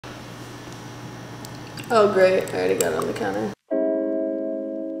Oh great, I already got it on the counter.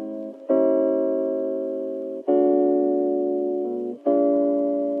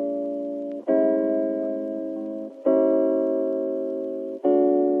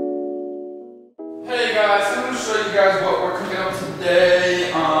 Hey guys, I'm gonna show you guys what we're cooking up today.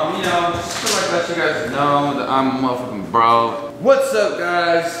 You know, just to like let you guys know that I'm a motherfucking bro. What's up,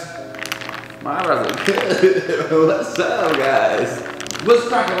 guys? My eyebrows look good. What's up, guys? What's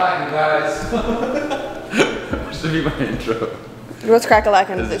crack-a-lackin', guys? Should be my intro. What's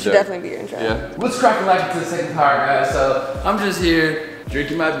crack-a-lackin'? It should definitely be your intro. Yeah. What's crack-a-lackin' to the second part, guys? So I'm just here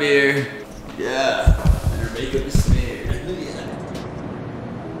drinking my beer. Yeah. And her makeup is smeared.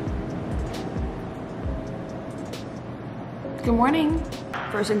 Good morning.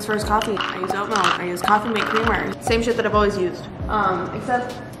 First things first, coffee. I use oat milk. I use coffee mate creamer. Same shit that I've always used.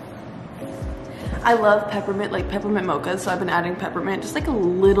 Except I love peppermint, like peppermint mochas, so I've been adding peppermint, just like a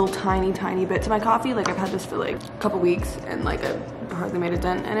little tiny bit to my coffee. Like I've had this for like a couple weeks and like I've hardly made a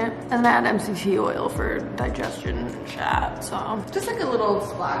dent in it. And then I add MCT oil for digestion and chat. So just like a little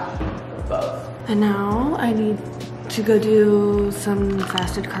splash of both. And now I need to go do some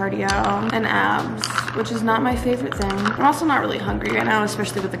fasted cardio and abs, which is not my favorite thing. I'm also not really hungry right now,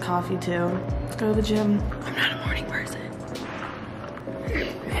 especially with the coffee too. Let's go to the gym. I'm not a morning person.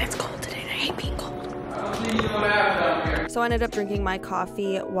 And it's cold today and I hate being cold. So I ended up drinking my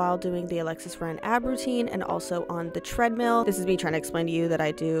coffee while doing the Alexis Ren ab routine and also on the treadmill. This is me trying to explain to you that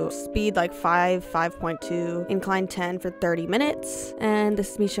I do speed like 5.2, incline 10 for 30 minutes. And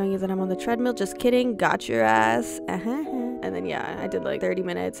this is me showing you that I'm on the treadmill. Just kidding, got your ass. And then yeah, I did like 30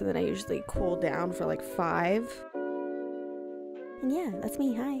 minutes and then I usually cool down for like 5. And yeah, that's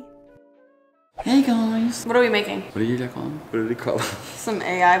me, hi. Hey guys. What are we making? What do you call them? What do they call them? Some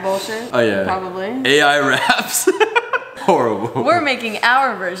AI bullshit. Oh yeah. Probably. AI raps. Horrible. We're making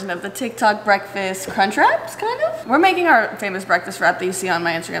our version of the TikTok breakfast crunch wraps, kind of. We're making our famous breakfast wrap that you see on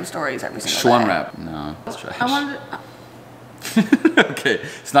my Instagram stories every single Schwan day. wrap. No, it's trash. I wanted to, Okay,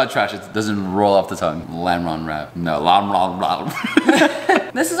 it's not trash. It doesn't roll off the tongue. Lamron wrap. No, lamron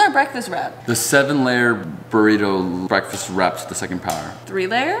wrap. This is our breakfast wrap. The 7-layer burrito breakfast wrap to the second power.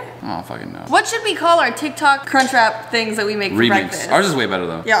 3-layer? I don't fucking know. What should we call our TikTok crunch wrap things that we make for Remix. breakfast? Ours is way better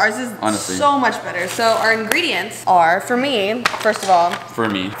though. Yeah, ours is honestly so much better. So our ingredients are, for me, first of all, For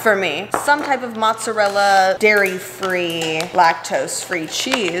me, some type of mozzarella, dairy-free, lactose-free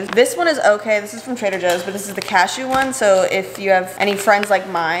cheese. This one is okay. This is from Trader Joe's, but this is the cashew one. So if you have any friends like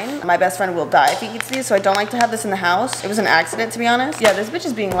mine, my best friend will die if he eats these. So I don't like to have this in the house. It was an accident, to be honest. Yeah, this bitch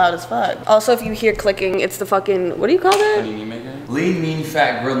is being loud as fuck. Also, if you hear clicking, it's the fucking, what do you call that? panini maker. Lean, mean,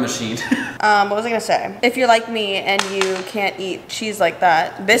 fat grilled machine. What was I gonna say? If you're like me and you can't eat cheese like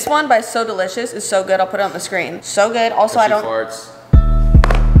that, this one by So Delicious is so good. I'll put it on the screen. So good. Also, I don't. Farts.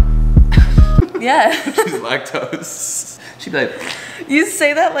 Yeah. She's lactose. She'd be like, You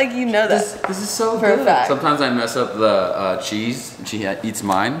say that like you know that. this is so For a good. fact. Sometimes I mess up the cheese and she eats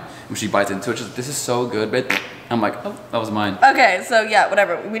mine. When she bites into it, she's like, this is so good, babe. I'm like, oh, that was mine. Okay, so yeah,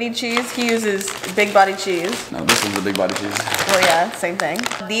 whatever. We need cheese. He uses big body cheese. No, this one's a big body cheese. Well, yeah, same thing.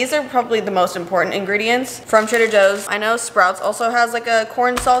 These are probably the most important ingredients from Trader Joe's. I know Sprouts also has like a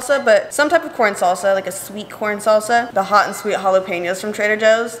corn salsa, but some type of corn salsa, like a sweet corn salsa. The hot and sweet jalapenos from Trader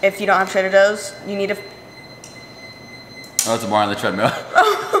Joe's. If you don't have Trader Joe's, you need to. Oh, it's a bar on the treadmill.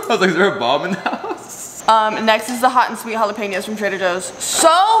 I was like, is there a bomb in the house? Next is the hot and sweet jalapenos from Trader Joe's.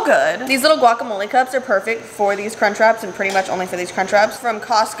 So good. These little guacamole cups are perfect for these crunch wraps and pretty much only for these crunch wraps. From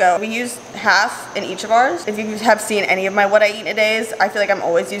Costco, we use half in each of ours. If you have seen any of my What I Eat in a Days, I feel like I'm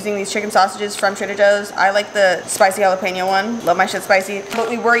always using these chicken sausages from Trader Joe's. I like the spicy jalapeno one. Love my shit spicy. But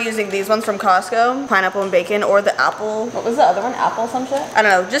we were using these ones from Costco, pineapple and bacon, or the apple. What was the other one? Apple some shit? I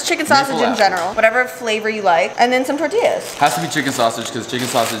don't know. Just chicken sausage in general. Whatever flavor you like. And then some tortillas. Has to be chicken sausage because chicken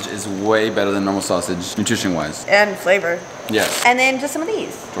sausage is way better than normal sausage, nutrition-wise. And flavor. Yes. And then just some of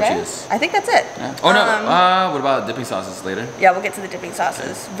these. Tortillas. Right? I think that's it. Yeah. Oh no. What about dipping sauces later? Yeah, we'll get to the dipping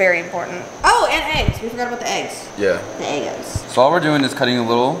sauces. Okay. Very important. Oh, and eggs. We forgot about the eggs. Yeah. The eggs. So all we're doing is cutting a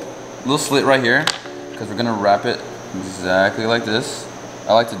little slit right here because we're gonna wrap it exactly like this.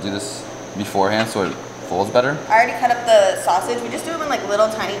 I like to do this beforehand so it folds better. I already cut up the sausage. We just do them in like little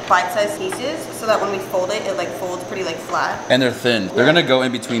tiny bite-sized pieces so that when we fold it, it like folds pretty like flat. And they're thin. Yeah. They're gonna go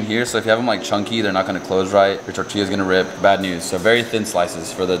in between here, so if you have them like chunky, they're not gonna close right. Your tortilla's gonna rip. Bad news. So very thin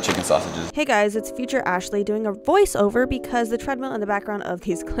slices for the chicken sausages. Hey guys, it's future Ashley doing a voiceover because the treadmill in the background of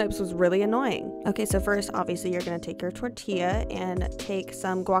these clips was really annoying. Okay, so first, obviously, you're gonna take your tortilla and take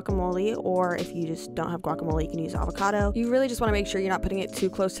some guacamole, or if you just don't have guacamole, you can use avocado. You really just wanna make sure you're not putting it too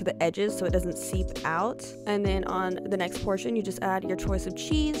close to the edges so it doesn't seep out. that. And then on the next portion, you just add your choice of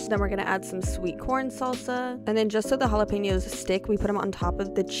cheese. Then we're gonna add some sweet corn salsa. And then just so the jalapenos stick, we put them on top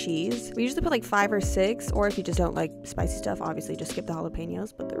of the cheese. We usually put like 5 or 6, or if you just don't like spicy stuff, obviously just skip the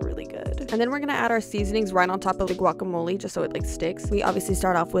jalapenos, but they're really good. And then we're gonna add our seasonings right on top of the guacamole, just so it like sticks. We obviously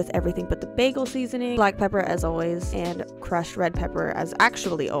start off with everything but the bagel seasoning, black pepper as always, and crushed red pepper as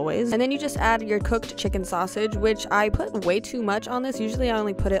actually always. And then you just add your cooked chicken sausage, which I put way too much on this. Usually I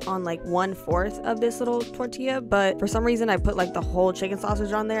only put it on like 1/4 of this little tortilla, but for some reason I put like the whole chicken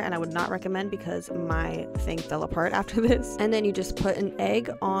sausage on there, and I would not recommend because my thing fell apart after this. And then you just put an egg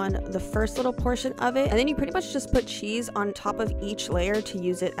on the first little portion of it, and then you pretty much just put cheese on top of each layer to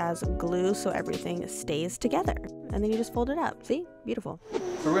use it as glue so everything stays together. And then you just fold it up. See? Beautiful.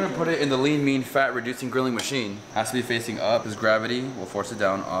 So we're gonna put it in the lean, mean, fat reducing grilling machine. Has to be facing up because gravity will force it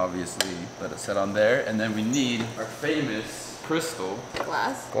down, obviously. Let it set on there, and then we need our famous crystal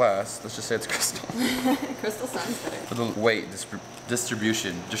glass. Let's just say it's crystal. Crystal sounds better. For the weight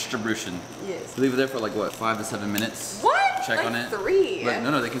distribution. Yes. Leave it there for like what, 5 to 7 minutes. What? Check like on it. 3. Like,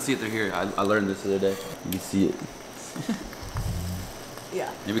 no, they can see it through here. I learned this the other day. You can see it. Yeah.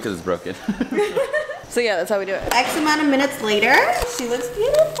 Maybe because it's broken. So yeah, that's how we do it. X amount of minutes later, she looks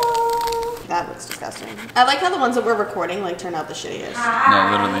beautiful. That looks disgusting. I like how the ones that we're recording like turn out the shittiest.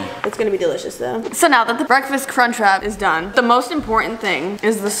 No, literally. It's gonna be delicious though. So now that the breakfast crunch wrap is done, the most important thing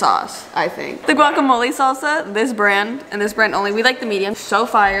is the sauce, I think. The guacamole salsa, this brand and this brand only. We like the medium. So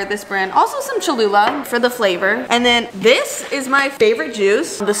fire, this brand. Also some Cholula for the flavor. And then this is my favorite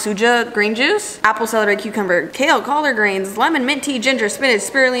juice, the Suja green juice. Apple, celery, cucumber, kale, collard greens, lemon, mint tea, ginger, spinach,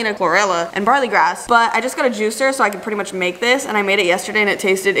 spirulina, chlorella, and barley grass. But I just got a juicer so I can pretty much make this, and I made it yesterday and it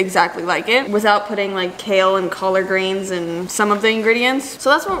tasted exactly like it without putting like kale and collard greens and some of the ingredients.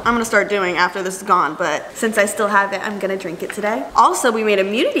 So that's what I'm gonna start doing after this is gone, but since I still have it, I'm gonna drink it today. Also, we made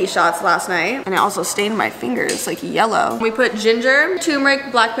immunity shots last night, and it also stained my fingers like yellow. We put ginger,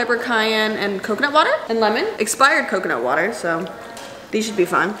 turmeric, black pepper, cayenne, and coconut water, and lemon. Expired coconut water, so these should be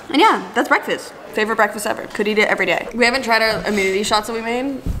fun. And yeah, that's breakfast. Favorite breakfast ever. Could eat it every day. We haven't tried our immunity shots that we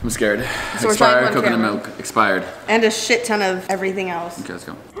made. I'm scared. So we're trying one coconut camera. milk. Expired. And a shit ton of everything else. Okay, let's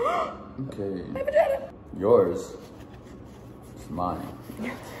go. Okay. I haven't tried it. Yours. It's mine.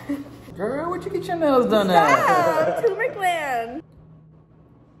 Girl, where'd you get your nails done at? Ah, turmeric land.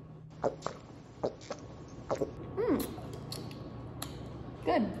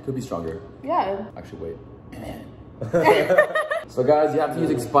 Good. Could be stronger. Yeah. Actually, wait. So guys, you have to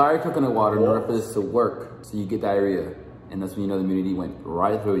use expired coconut water in order for this to work, so you get diarrhea. And that's when you know the immunity went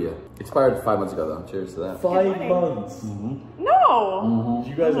right through you. Expired 5 months ago though. Cheers to that. 5 months. No.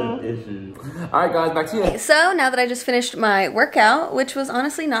 You guys have issues. All right guys, back to you. So now that I just finished my workout, which was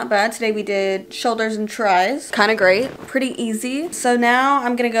honestly not bad. Today we did shoulders and tries. Kind of great, pretty easy. So now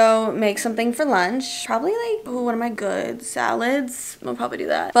I'm gonna go make something for lunch. Probably like, oh, what am I good? Salads, we'll probably do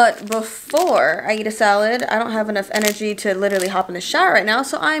that. But before I eat a salad, I don't have enough energy to literally hop in the shower right now.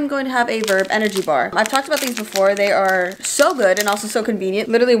 So I'm going to have a Verb energy bar. I've talked about these before. They are so good and also so convenient.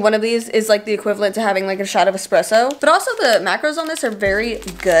 Literally one of these is like the equivalent to having like a shot of espresso. But also the macros on this are very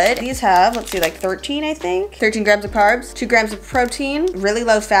good. These have, let's see, like 13, I think. 13 grams of carbs, 2 grams of protein, really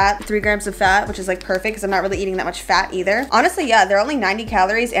low fat, 3 grams of fat, which is like perfect because I'm not really eating that much fat either. Honestly, yeah, they're only 90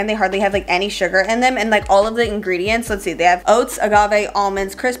 calories and they hardly have like any sugar in them. And like all of the ingredients, let's see, they have oats, agave,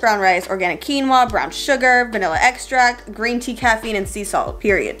 almonds, crisp brown rice, organic quinoa, brown sugar, vanilla extract, green tea, caffeine, and sea salt,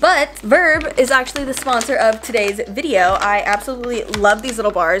 period. But Verb is actually the sponsor of today's video. I absolutely love these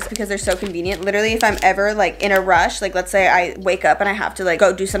little bars because they're so convenient. Literally, if I'm ever like in a rush, like let's say I wake up and I have to like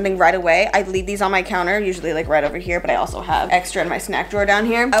go do something right away, I leave these on my counter, usually like right over here, but I also have extra in my snack drawer down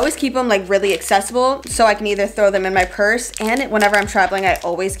here. I always keep them like really accessible so I can either throw them in my purse, and whenever I'm traveling, I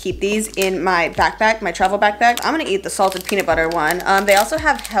always keep these in my backpack, my travel backpack. I'm gonna eat the salted peanut butter one. They also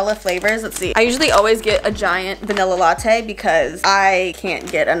have hella flavors. Let's see. I usually always get a giant vanilla latte because I can't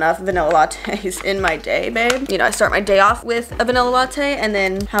get enough vanilla lattes in my day, babe. You know, I start my day off with a vanilla latte and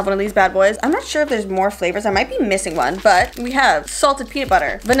then have one of these bad boys. I'm not sure if there's more flavors. I might be missing one, but we have salted peanut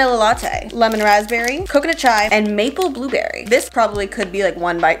butter, vanilla latte, lemon raspberry, coconut chai, and maple blueberry. This probably could be like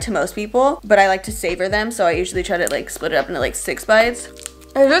 1 bite to most people, but I like to savor them, so I usually try to like split it up into like 6 bites.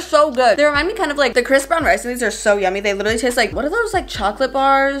 They're just so good. They remind me kind of like the crisp brown rice, and these are so yummy. They literally taste like, what are those like chocolate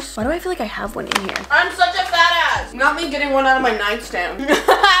bars? Why do I feel like I have one in here? I'm such a fat ass. Not me getting one out of my nightstand.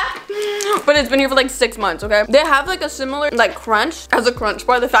 But it's been here for like 6 months, okay? They have like a similar like crunch as a crunch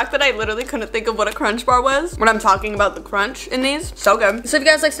bar. The fact that I literally couldn't think of what a crunch bar was when I'm talking about the crunch in these, so good. So if you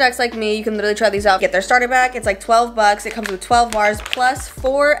guys like snacks like me, you can literally try these out. Get their starter pack. It's like 12 bucks. It comes with 12 bars plus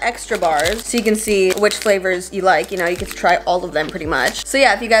 4 extra bars. So you can see which flavors you like. You know, you get to try all of them pretty much. So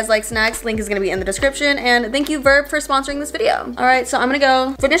yeah, if you guys like snacks, link is gonna be in the description. And thank you, Verb, for sponsoring this video. All right, so I'm gonna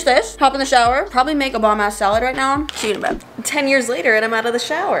go finish this, hop in the shower, probably make a bomb-ass salad right now. See you in bed. 10 years later and I'm out of the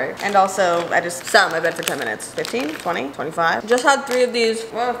shower. And also, I just sat in my bed for 10 minutes. 15, 20, 25. Just had 3 of these.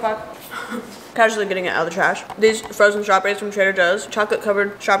 What the fuck? Casually getting it out of the trash. These frozen strawberries from Trader Joe's. Chocolate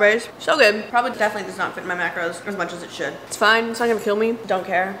covered strawberries. So good. Probably definitely does not fit in my macros as much as it should. It's fine. It's not gonna kill me. Don't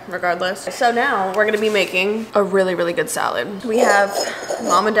care. Regardless. So now we're gonna be making a really, really good salad. We have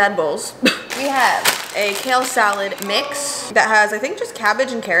mom and dad bowls. We have a kale salad mix that has, I think, just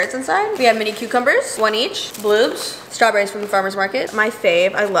cabbage and carrots inside. We have mini cucumbers, 1 each. Bloobs. Strawberries from the farmer's market. My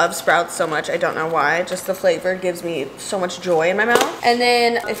fave. I love sprouts so much. I don't know why. Just the flavor gives me so much joy in my mouth. And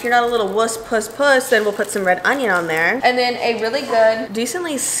then if you're not a little wuss puss, then we'll put some red onion on there. And then a really good,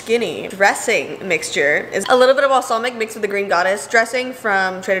 decently skinny dressing mixture is a little bit of balsamic mixed with the green goddess dressing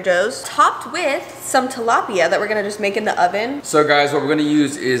from Trader Joe's, topped with some tilapia that we're gonna just make in the oven. So guys, what we're gonna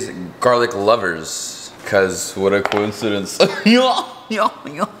use is garlic lovers, cause what a coincidence.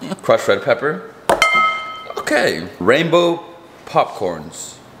 Crushed red pepper. Okay, rainbow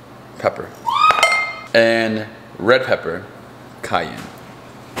popcorns, pepper, and red pepper, cayenne,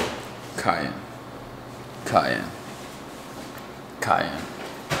 cayenne, cayenne, cayenne,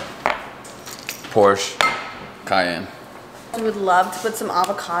 Porsche, cayenne. We would love to put some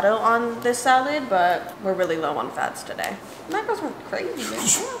avocado on this salad, but we're really low on fats today. Macros went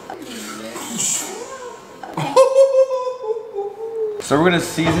crazy. Okay. So we're gonna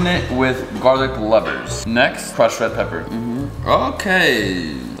season it with garlic lovers. Next, crushed red pepper.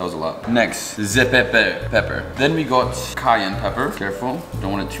 Okay, that was a lot. Next, pepper. Then we got cayenne pepper. Careful,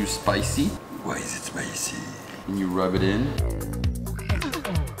 don't want it too spicy. Why is it spicy? And you rub it in.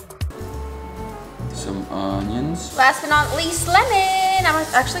 Some onions. Last but not least, lemon. I'm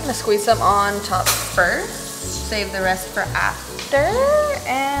actually gonna squeeze some on top first. Save the rest for after.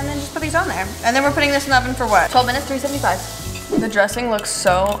 And then just put these on there. And then we're putting this in the oven for what? 12 minutes, 375. The dressing looks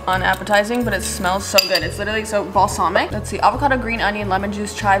so unappetizing, but it smells so good. It's literally so balsamic. Let's see, avocado, green onion, lemon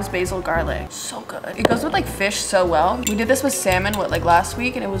juice, chives, basil, garlic. So good. It goes with like fish so well. We did this with salmon, what, like last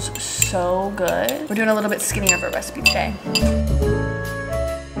week, and it was so good. We're doing a little bit skinnier of a recipe today.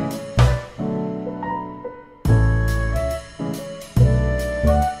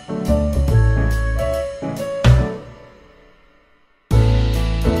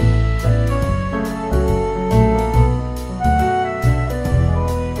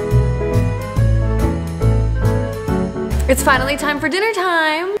 It's finally time for dinner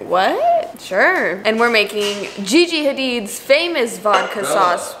time. What? Sure. And we're making Gigi Hadid's famous vodka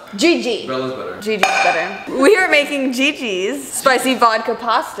sauce. Gigi. Bella's better. Gigi's better. We are making Gigi's spicy vodka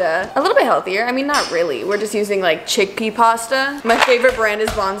pasta. A little bit healthier. I mean, not really. We're just using like chickpea pasta. My favorite brand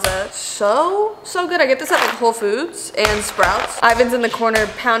is Bonza. So good. I get this at like Whole Foods and Sprouts. Ivan's in the corner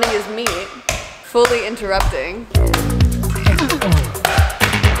pounding his meat, fully interrupting.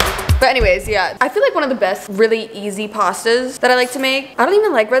 But anyways, yeah, I feel like one of the best really easy pastas that I like to make. I don't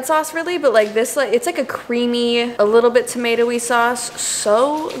even like red sauce really, but like this, like it's like a creamy, a little bit tomatoey sauce.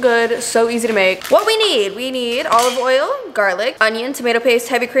 So good, so easy to make. What we need olive oil, garlic, onion, tomato paste,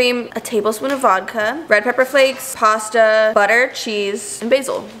 heavy cream, a tablespoon of vodka, red pepper flakes, pasta, butter, cheese, and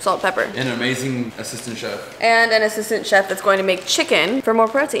basil, salt, pepper. And an amazing assistant chef. And an assistant chef that's going to make chicken for more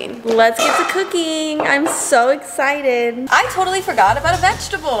protein. Let's get to cooking. I'm so excited. I totally forgot about a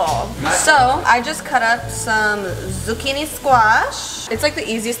vegetable. So I just cut up some zucchini squash. It's like the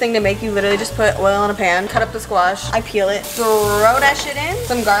easiest thing to make. You literally just put oil in a pan, cut up the squash, I peel it, throw that shit in,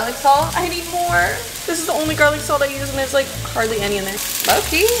 some garlic salt. I need more. This is the only garlic salt I use and there's like hardly any in there.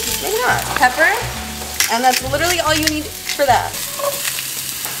 Okay, maybe not. Pepper, and that's literally all you need for that.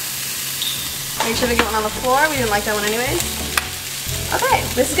 Make sure to get one on the floor. We didn't like that one anyways. Okay,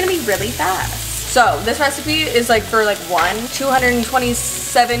 this is gonna be really fast. So this recipe is like for like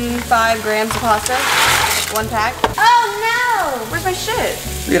 227.5 grams of pasta, 1 pack. Oh no, where's my shit?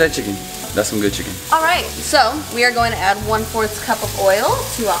 Look at that chicken. That's some good chicken. All right, so we are going to add 1/4 cup of oil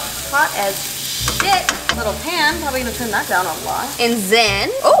to a hot as shit little pan. Probably gonna turn that down a lot. And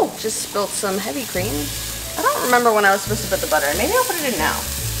then, oh, just spilled some heavy cream. I don't remember when I was supposed to put the butter. Maybe I'll put it in now.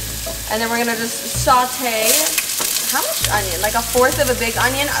 And then we're gonna just saute. How much onion? Like 1/4 of a big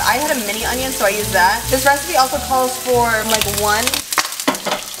onion. I had a mini onion, so I used that. This recipe also calls for like 1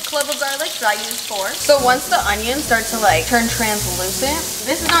 clove of garlic, so I used 4. So once the onions start to like turn translucent,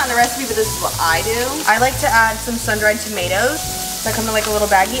 this is not in the recipe, but this is what I do. I like to add some sun-dried tomatoes that come in like a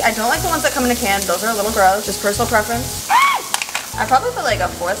little baggie. I don't like the ones that come in a can. Those are a little gross. Just personal preference. I probably put like a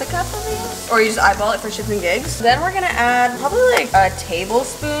fourth a cup of these, or you just eyeball it for shits and gigs. Then we're gonna add probably like a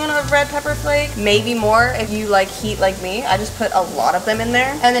tablespoon of red pepper flake, maybe more if you like heat like me. I just put a lot of them in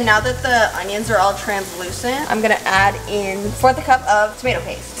there. And then now that the onions are all translucent, I'm gonna add in fourth a cup of tomato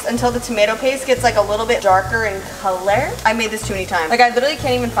paste until the tomato paste gets like a little bit darker in color. I made this too many times. Like I literally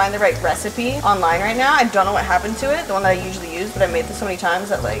can't even find the right recipe online right now. I don't know what happened to it, the one that I usually use, but I made this so many times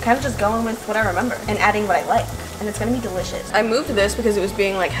that like kind of just going with what I remember and adding what I like. And it's gonna be delicious. I moved this because it was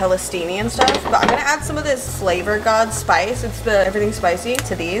being like hella steamy and stuff, but I'm gonna add some of this Flavor God spice. It's the everything spicy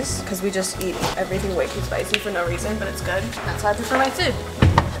to these because we just eat everything way too spicy for no reason, but it's good. That's how I prefer my food.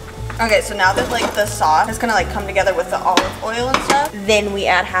 Okay, so now that like the sauce has kind of like come together with the olive oil and stuff, then we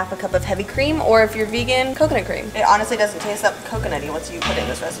add half a cup of heavy cream, or if you're vegan, coconut cream. It honestly doesn't taste that coconutty once you put it in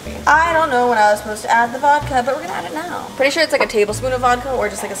this recipe. I don't know when I was supposed to add the vodka, but we're gonna add it now. Pretty sure it's like a tablespoon of vodka or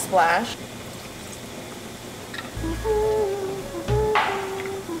just like a splash.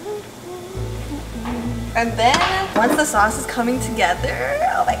 And then, once the sauce is coming together,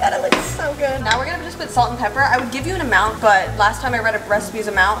 oh my god, it looks so good. Now we're gonna just put salt and pepper. I would give you an amount, but last time I read a recipe's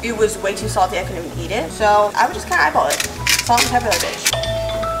amount, it was way too salty, I couldn't even eat it. So I would just kind of eyeball it. Salt and pepper that bitch.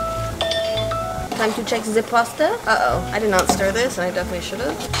 Time to check the pasta. Uh-oh, I did not stir this, and I definitely should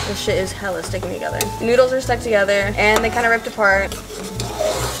have. This shit is hella sticking together. The noodles are stuck together, and they kind of ripped apart.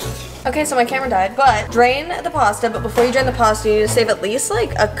 Okay, so my camera died, but drain the pasta, but before you drain the pasta, you need to save at least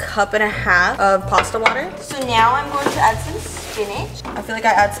like a cup and a half of pasta water. So now I'm going to add some spinach. I feel like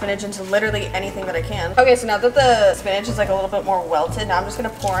I add spinach into literally anything that I can. Okay, so now that the spinach is like a little bit more welted, now I'm just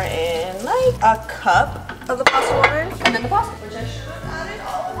gonna pour in like a cup of the pasta water, and then the pasta, which I should have added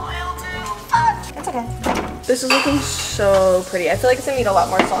olive oil to. Fuck! It's okay. This is looking so pretty. I feel like it's gonna need a lot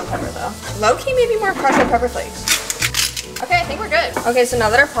more salt and pepper though. Low-key, maybe more crushed red pepper flakes. Okay, I think we're good. Okay, so now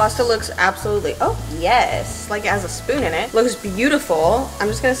that our pasta looks absolutely, oh yes, like it has a spoon in it. Looks beautiful. I'm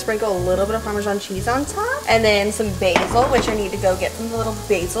just gonna sprinkle a little bit of Parmesan cheese on top and then some basil, which I need to go get from the little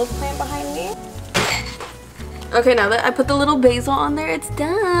basil plant behind me. Okay, now that I put the little basil on there, it's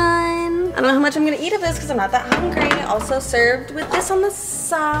done. I don't know how much I'm gonna eat of this because I'm not that hungry. Also served with this on the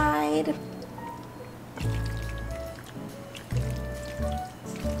side.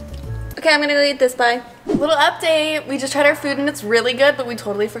 Okay, I'm gonna go eat this, bye. Little update, we just tried our food and it's really good, but we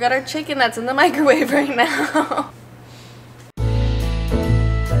totally forgot our chicken that's in the microwave right now.